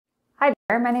Hi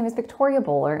there, my name is Victoria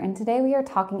Bowler, and today we are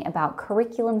talking about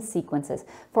curriculum sequences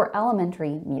for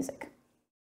elementary music.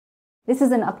 This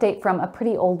is an update from a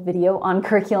pretty old video on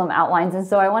curriculum outlines, and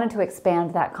so I wanted to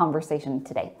expand that conversation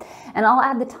today. And I'll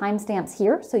add the timestamps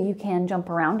here so you can jump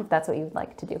around if that's what you'd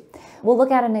like to do. We'll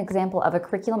look at an example of a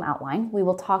curriculum outline. We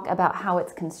will talk about how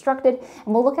it's constructed,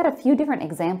 and we'll look at a few different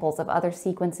examples of other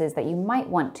sequences that you might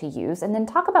want to use, and then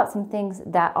talk about some things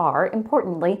that are,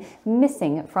 importantly,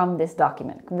 missing from this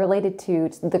document related to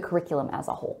the curriculum as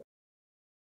a whole.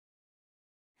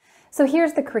 So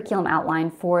here's the curriculum outline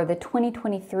for the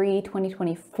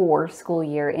 2023-2024 school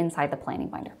year inside the planning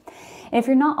binder. And if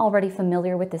you're not already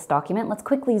familiar with this document, let's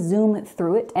quickly zoom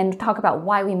through it and talk about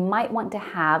why we might want to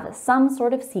have some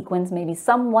sort of sequence, maybe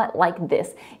somewhat like this,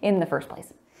 in the first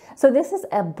place. So this is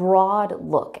a broad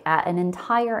look at an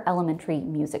entire elementary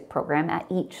music program at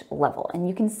each level. And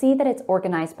you can see that it's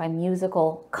organized by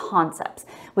musical concepts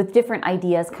with different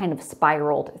ideas kind of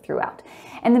spiraled throughout.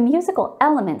 And the musical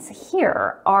elements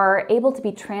here are able to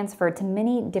be transferred to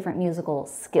many different musical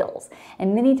skills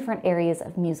and many different areas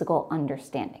of musical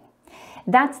understanding.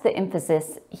 That's the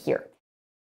emphasis here.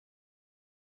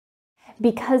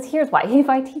 Because here's why. If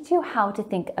I teach you how to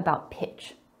think about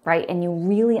pitch, right, and you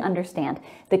really understand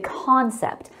the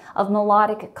concept of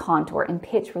melodic contour and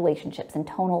pitch relationships and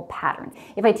tonal pattern,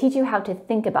 if I teach you how to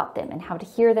think about them and how to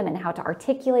hear them and how to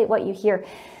articulate what you hear,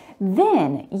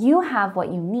 then you have what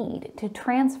you need to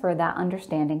transfer that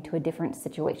understanding to a different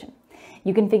situation.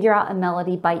 You can figure out a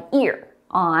melody by ear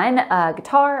on a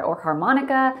guitar or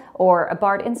harmonica or a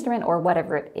barred instrument or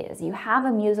whatever it is. You have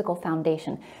a musical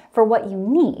foundation for what you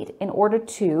need in order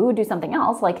to do something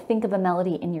else, like think of a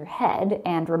melody in your head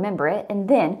and remember it and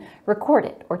then record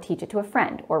it or teach it to a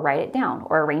friend or write it down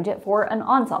or arrange it for an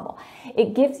ensemble.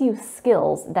 It gives you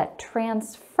skills that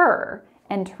transfer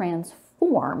and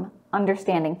transform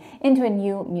understanding into a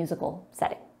new musical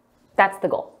setting. That's the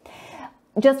goal.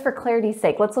 Just for clarity's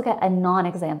sake, let's look at a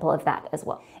non-example of that as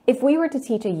well. If we were to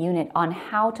teach a unit on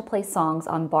how to play songs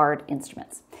on barred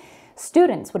instruments,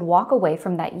 students would walk away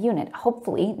from that unit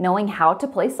hopefully knowing how to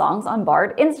play songs on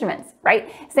barred instruments, right?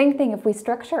 Same thing if we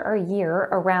structure our year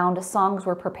around songs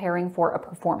we're preparing for a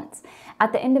performance.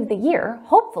 At the end of the year,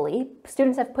 hopefully,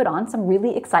 students have put on some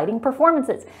really exciting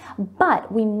performances, but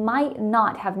we might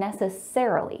not have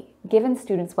necessarily given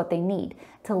students what they need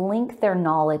to link their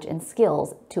knowledge and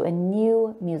skills to a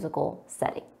new musical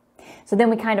setting. So then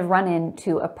we kind of run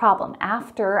into a problem.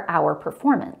 After our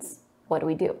performance, what do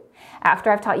we do?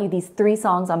 After I've taught you these 3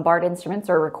 songs on barred instruments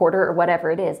or a recorder or whatever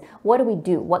it is, what do we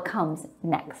do? What comes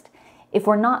next? If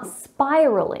we're not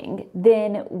spiraling,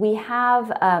 then we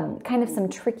have kind of some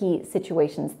tricky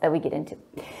situations that we get into.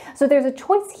 So there's a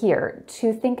choice here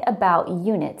to think about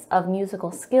units of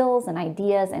musical skills and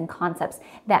ideas and concepts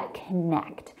that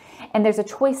connect. And there's a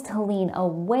choice to lean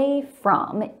away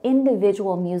from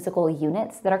individual musical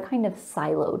units that are kind of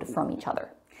siloed from each other.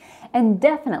 And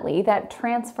definitely that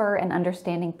transfer and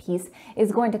understanding piece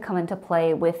is going to come into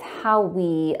play with how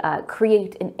we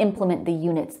create and implement the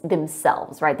units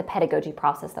themselves, right? The pedagogy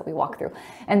process that we walk through.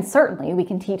 And certainly we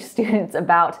can teach students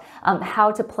about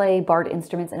how to play barred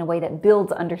instruments in a way that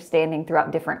builds understanding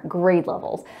throughout different grade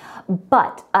levels.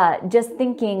 But just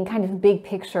thinking kind of big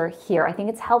picture here, I think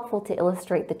it's helpful to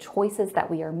illustrate the choices that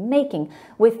we are making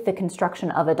with the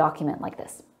construction of a document like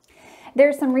this.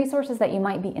 There's some resources that you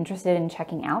might be interested in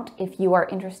checking out if you are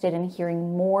interested in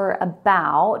hearing more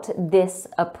about this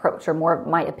approach, or more of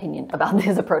my opinion about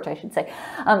this approach, I should say.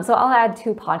 So I'll add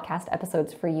 2 podcast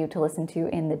episodes for you to listen to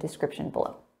in the description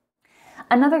below.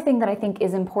 Another thing that I think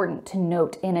is important to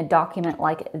note in a document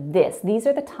like this, these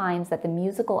are the times that the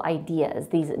musical ideas,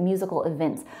 these musical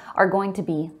events, are going to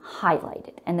be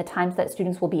highlighted, and the times that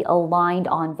students will be aligned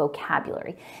on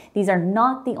vocabulary. These are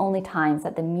not the only times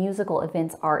that the musical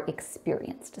events are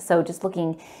experienced. So just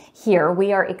looking here,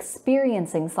 we are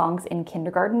experiencing songs in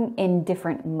kindergarten in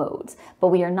different modes, but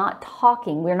we are not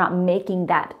talking, we're not making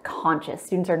that conscious.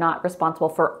 Students are not responsible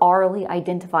for orally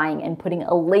identifying and putting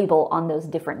a label on those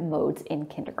different modes in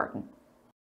kindergarten.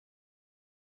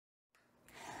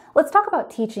 Let's talk about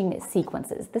teaching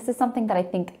sequences. This is something that I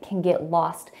think can get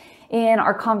lost in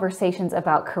our conversations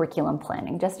about curriculum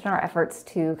planning, just in our efforts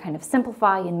to kind of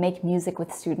simplify and make music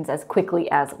with students as quickly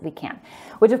as we can,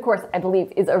 which of course I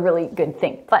believe is a really good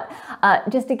thing. But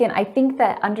just again, I think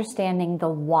that understanding the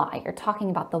why, or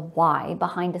talking about the why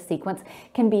behind a sequence,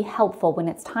 can be helpful when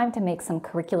it's time to make some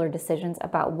curricular decisions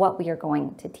about what we are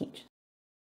going to teach.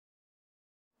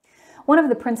 One of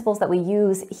the principles that we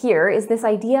use here is this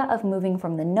idea of moving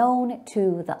from the known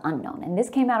to the unknown. And this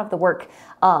came out of the work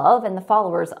of and the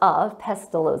followers of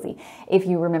Pestalozzi, if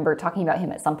you remember talking about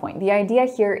him at some point. The idea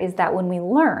here is that when we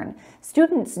learn,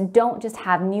 students don't just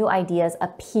have new ideas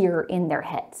appear in their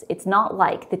heads. It's not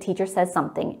like the teacher says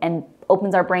something and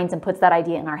opens our brains and puts that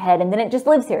idea in our head and then it just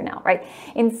lives here now, right?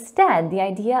 Instead, the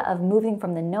idea of moving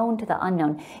from the known to the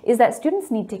unknown is that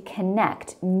students need to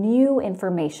connect new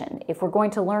information. If we're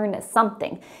going to learn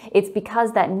something, it's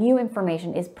because that new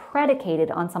information is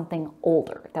predicated on something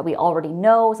older that we already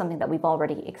know, something that we've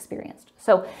already experienced.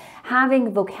 So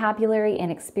having vocabulary and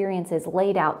experiences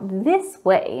laid out this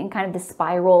way in kind of the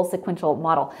spiral sequential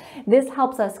model, this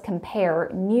helps us compare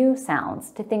new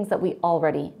sounds to things that we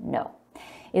already know.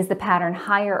 Is the pattern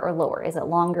higher or lower? Is it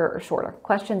longer or shorter?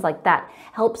 Questions like that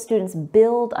help students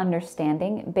build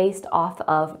understanding based off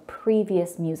of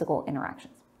previous musical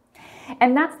interactions.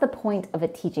 And that's the point of a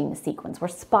teaching sequence. We're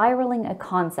spiraling a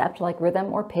concept like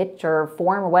rhythm or pitch or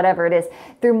form or whatever it is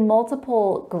through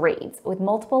multiple grades with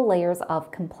multiple layers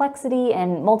of complexity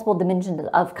and multiple dimensions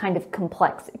of kind of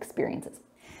complex experiences.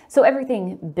 So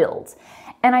everything builds.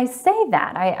 And I say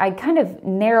that, I kind of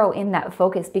narrow in that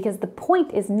focus because the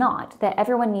point is not that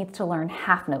everyone needs to learn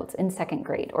half notes in second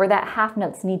grade or that half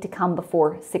notes need to come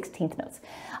before 16th notes.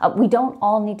 We don't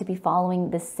all need to be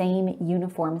following the same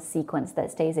uniform sequence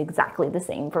that stays exactly the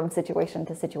same from situation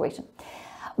to situation.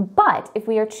 But if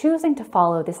we are choosing to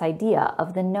follow this idea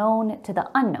of the known to the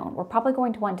unknown, we're probably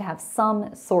going to want to have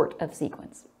some sort of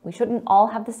sequence. We shouldn't all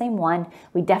have the same one.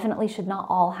 We definitely should not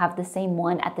all have the same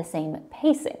one at the same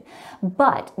pacing.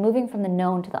 But moving from the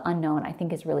known to the unknown, I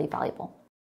think, is really valuable.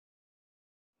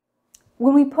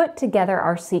 When we put together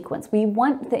our sequence, we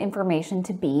want the information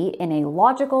to be in a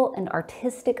logical and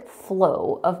artistic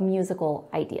flow of musical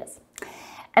ideas.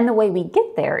 And the way we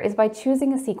get there is by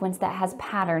choosing a sequence that has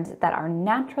patterns that are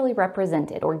naturally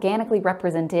represented, organically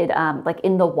represented, like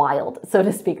in the wild, so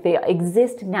to speak. They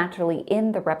exist naturally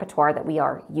in the repertoire that we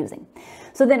are using.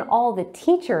 So then all the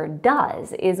teacher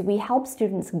does is we help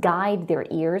students guide their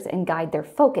ears and guide their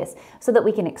focus so that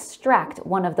we can extract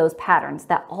one of those patterns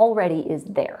that already is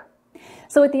there.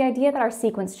 So with the idea that our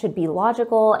sequence should be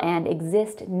logical and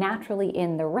exist naturally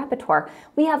in the repertoire,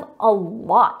 we have a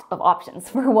lot of options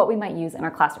for what we might use in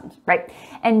our classrooms, right?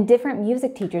 And different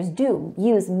music teachers do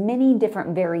use many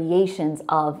different variations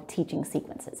of teaching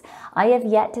sequences. I have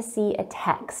yet to see a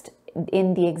text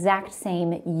in the exact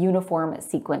same uniform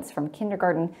sequence from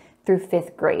kindergarten through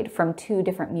 5th grade from 2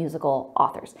 different musical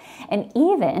authors. And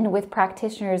even with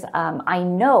practitioners I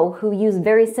know who use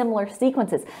very similar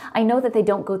sequences, I know that they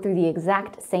don't go through the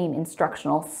exact same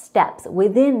instructional steps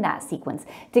within that sequence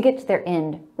to get to their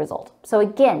end result. So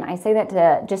again, I say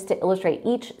that just to illustrate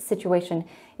each situation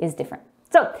is different.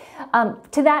 So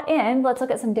to that end, let's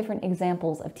look at some different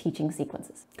examples of teaching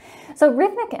sequences. So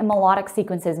rhythmic and melodic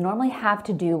sequences normally have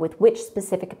to do with which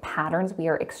specific patterns we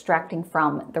are extracting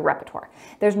from the repertoire.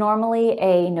 There's normally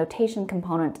a notation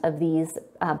component of these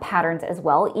patterns as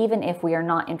well, even if we are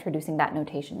not introducing that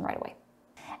notation right away.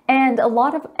 And a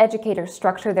lot of educators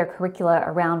structure their curricula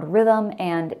around rhythm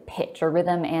and pitch, or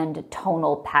rhythm and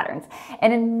tonal patterns.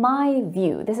 And in my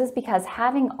view, this is because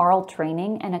having oral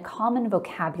training and a common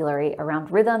vocabulary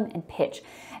around rhythm and pitch,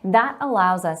 that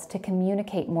allows us to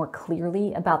communicate more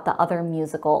clearly about the other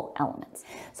musical elements.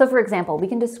 So for example, we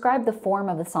can describe the form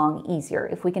of the song easier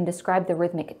if we can describe the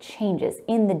rhythmic changes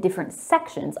in the different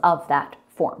sections of that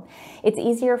form. It's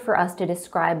easier for us to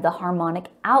describe the harmonic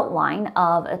outline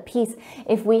of a piece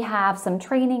if we have some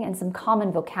training and some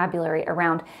common vocabulary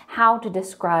around how to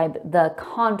describe the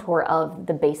contour of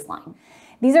the bass line.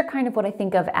 These are kind of what I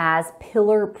think of as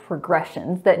pillar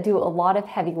progressions that do a lot of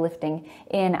heavy lifting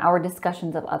in our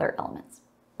discussions of other elements.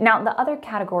 Now, the other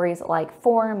categories like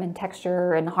form and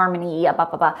texture and harmony,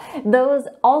 those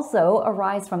also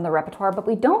arise from the repertoire, but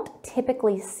we don't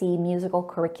typically see musical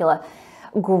curricula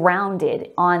grounded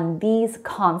on these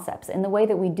concepts in the way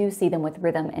that we do see them with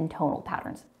rhythm and tonal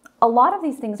patterns. A lot of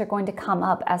these things are going to come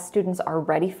up as students are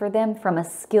ready for them from a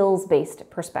skills-based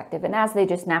perspective and as they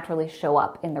just naturally show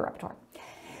up in the repertoire.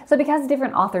 So because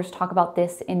different authors talk about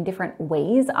this in different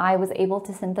ways, I was able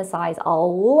to synthesize a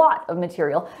lot of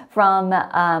material from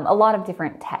a lot of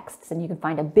different texts, and you can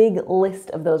find a big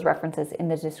list of those references in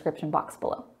the description box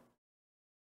below.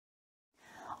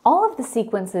 All of the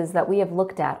sequences that we have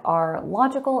looked at are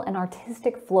logical and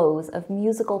artistic flows of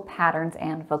musical patterns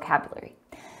and vocabulary.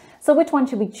 So which one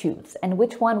should we choose, and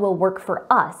which one will work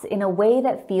for us in a way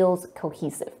that feels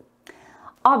cohesive?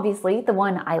 Obviously, the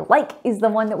one I like is the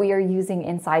one that we are using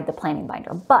inside the planning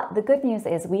binder, but the good news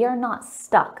is we are not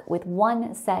stuck with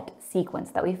one set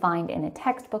sequence that we find in a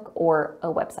textbook or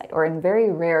a website, or in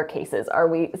very rare cases are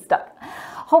we stuck.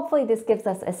 Hopefully this gives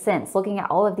us a sense, looking at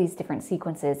all of these different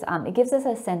sequences, it gives us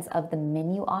a sense of the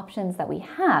menu options that we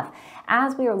have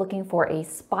as we are looking for a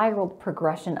spiraled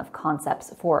progression of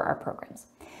concepts for our programs.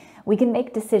 We can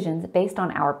make decisions based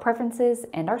on our preferences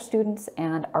and our students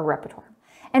and our repertoire.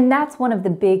 And that's one of the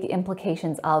big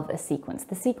implications of a sequence.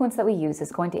 The sequence that we use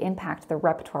is going to impact the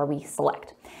repertoire we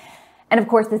select. And of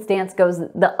course, this dance goes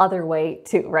the other way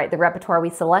too, right? The repertoire we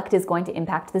select is going to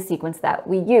impact the sequence that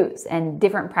we use, and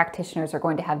different practitioners are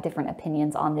going to have different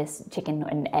opinions on this chicken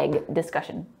and egg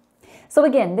discussion. So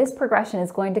again, this progression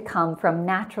is going to come from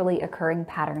naturally occurring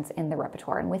patterns in the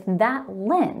repertoire. And with that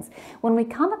lens, when we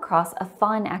come across a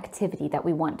fun activity that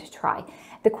we want to try,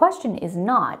 the question is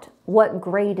not, what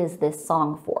grade is this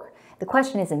song for? The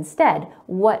question is instead,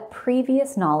 what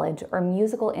previous knowledge or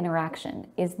musical interaction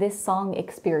is this song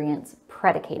experience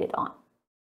predicated on?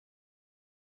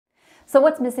 So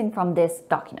what's missing from this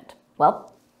document?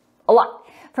 Well, a lot.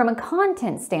 From a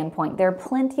content standpoint, there are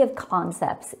plenty of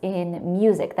concepts in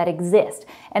music that exist,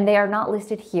 and they are not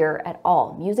listed here at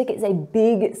all. Music is a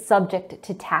big subject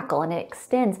to tackle, and it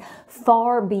extends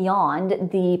far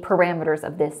beyond the parameters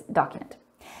of this document.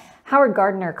 Howard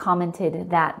Gardner commented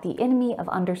that the enemy of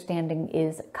understanding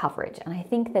is coverage, and I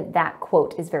think that that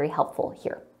quote is very helpful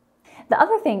here. The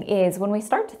other thing is, when we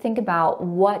start to think about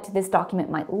what this document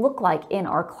might look like in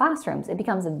our classrooms, it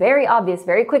becomes very obvious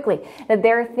very quickly that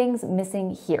there are things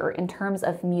missing here in terms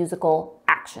of musical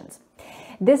actions.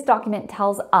 This document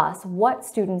tells us what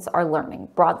students are learning,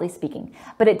 broadly speaking,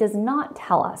 but it does not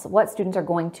tell us what students are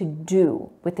going to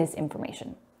do with this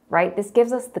information. Right? This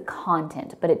gives us the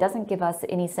content, but it doesn't give us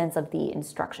any sense of the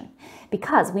instruction,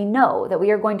 because we know that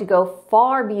we are going to go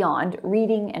far beyond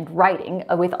reading and writing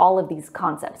with all of these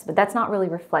concepts, but that's not really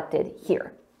reflected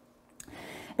here.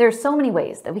 There are so many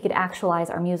ways that we could actualize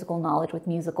our musical knowledge with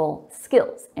musical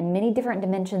skills and many different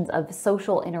dimensions of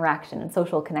social interaction and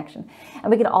social connection. And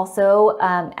we could also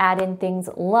add in things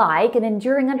like an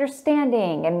enduring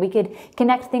understanding, and we could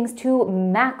connect things to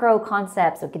macro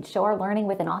concepts. We could show our learning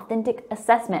with an authentic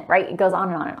assessment, right? It goes on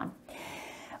and on and on.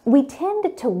 We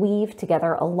tend to weave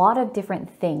together a lot of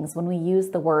different things when we use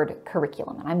the word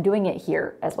curriculum, and I'm doing it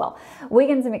here as well.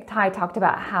 Wiggins and McTighe talked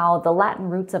about how the Latin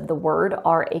roots of the word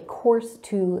are a course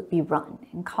to be run.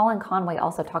 And Conway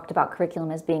also talked about curriculum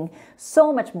as being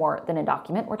so much more than a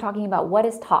document. We're talking about what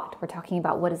is taught, we're talking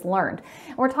about what is learned,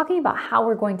 and we're talking about how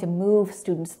we're going to move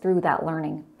students through that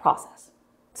learning process.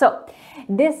 So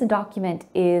this document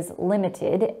is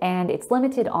limited, and it's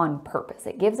limited on purpose.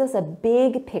 It gives us a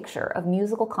big picture of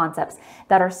musical concepts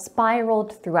that are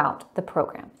spiraled throughout the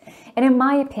program. And in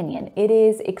my opinion, it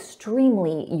is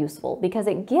extremely useful because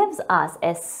it gives us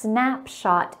a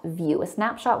snapshot view, a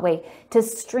snapshot way to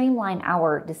streamline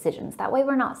our decisions. That way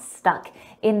we're not stuck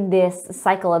in this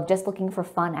cycle of just looking for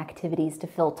fun activities to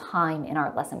fill time in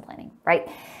our lesson planning, right?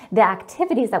 The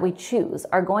activities that we choose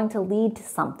are going to lead to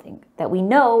something that we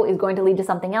know is going to lead to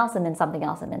something else, and then something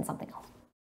else, and then something else.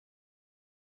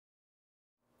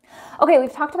 Okay,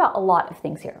 we've talked about a lot of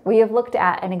things here. We have looked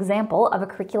at an example of a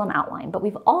curriculum outline, but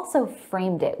we've also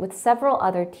framed it with several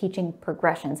other teaching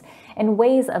progressions and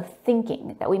ways of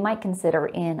thinking that we might consider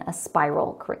in a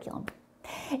spiral curriculum.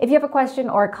 If you have a question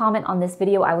or a comment on this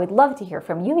video, I would love to hear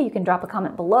from you. You can drop a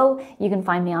comment below. You can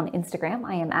find me on Instagram.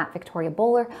 I am at Victoria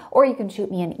Bowler, or you can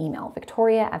shoot me an email,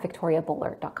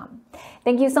 victoria@victoriabowler.com.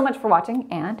 Thank you so much for watching,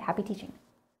 and happy teaching.